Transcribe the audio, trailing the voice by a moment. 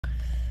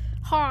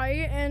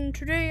Hi, and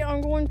today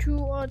I'm going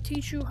to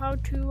teach you how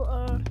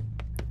to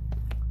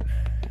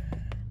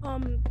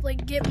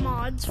like get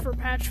mods for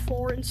patch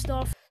 4 and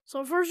stuff.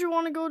 So first you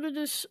want to go to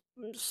this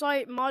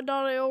site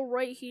mod.io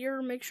right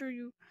here. Make sure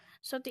you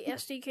set the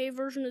SDK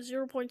version to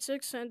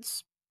 0.6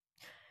 since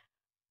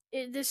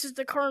this is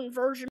the current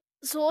version.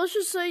 So let's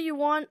just say you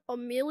want a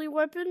melee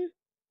weapon.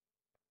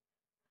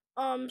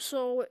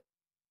 So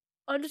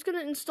I'm just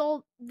gonna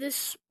install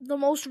the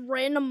most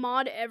random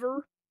mod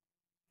ever.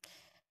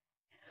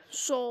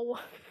 So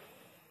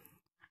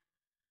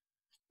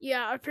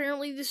yeah,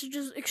 apparently this is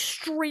just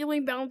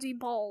extremely bouncy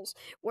balls,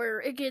 where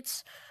it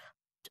gets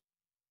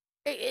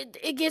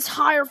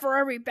higher for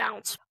every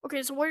bounce.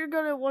 Okay, so what you're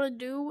gonna want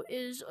to do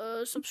is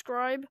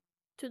subscribe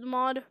to the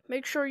mod.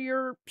 Make sure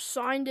you're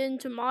signed in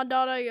to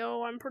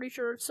mod.io. I'm pretty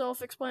sure it's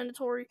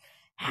self-explanatory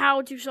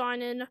how to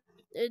sign in.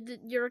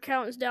 Your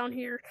account is down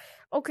here.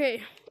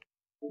 Okay,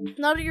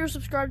 now that you're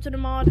subscribed to the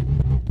mod,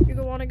 you're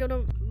gonna want to go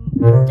to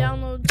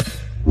downloads.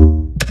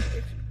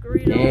 There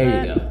you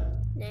go.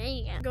 There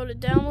you go. Go to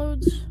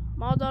downloads,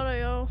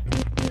 mod.io,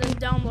 and then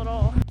download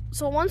all.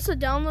 So once the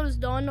download is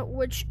done,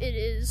 which it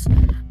is,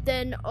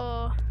 then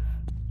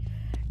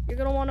you're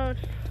gonna want to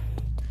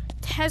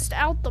test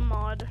out the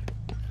mod.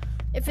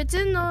 If it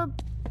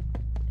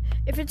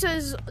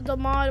says the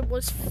mod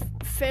was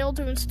failed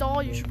to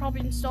install, you should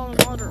probably install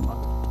another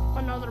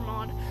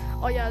mod.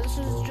 Oh yeah, this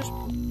is just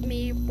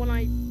me when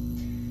I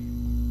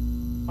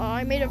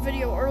made a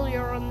video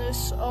earlier on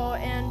this,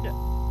 and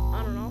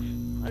I don't know.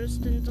 I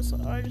just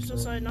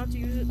decided not to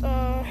use it.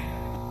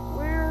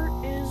 Where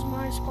is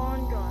my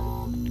spawn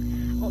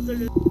gun? Oh, there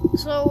it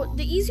is. So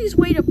the easiest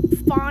way to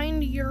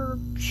find your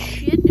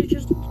shit is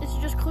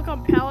just click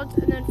on pallets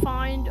and then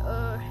find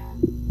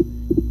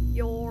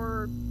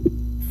your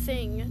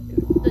thing,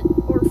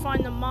 or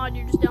find the mod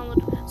you just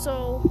downloaded.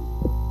 So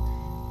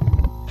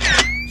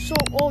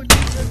oh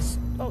Jesus.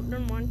 Oh,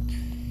 never mind.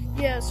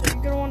 Yeah, so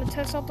you're gonna want to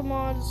test out the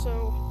mod.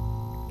 So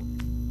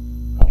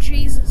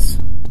Jesus.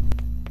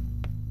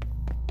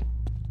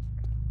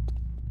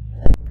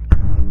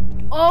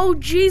 Oh,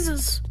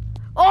 Jesus!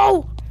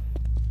 Oh!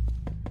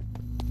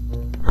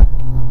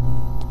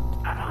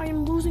 I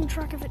am losing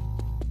track of it.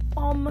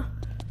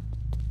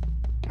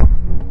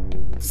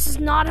 This is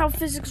not how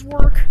physics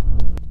work.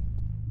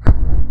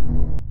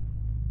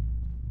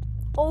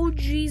 Oh,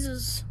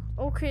 Jesus.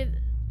 Okay.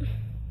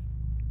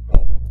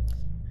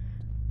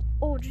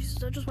 Oh, Jesus,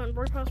 that just went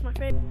right past my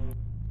face.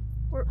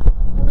 Where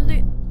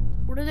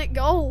did it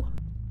go?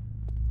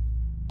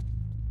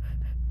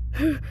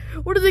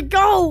 Where did it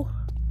go?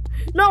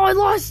 No, I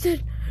lost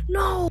it!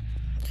 No!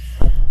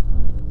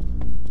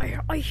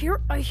 I hear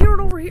it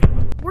over here.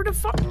 Where the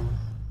fuck?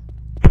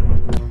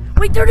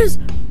 Wait, there it is!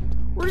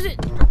 Where is it?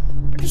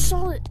 I just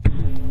saw it.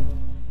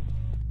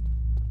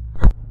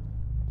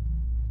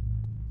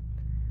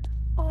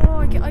 Oh,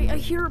 I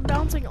hear it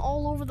bouncing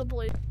all over the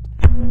place.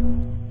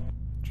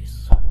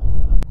 Jesus.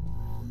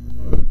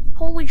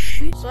 Holy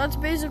shit. So that's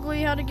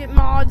basically how to get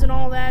mods and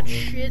all that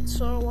shit,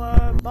 so,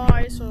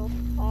 bye, so,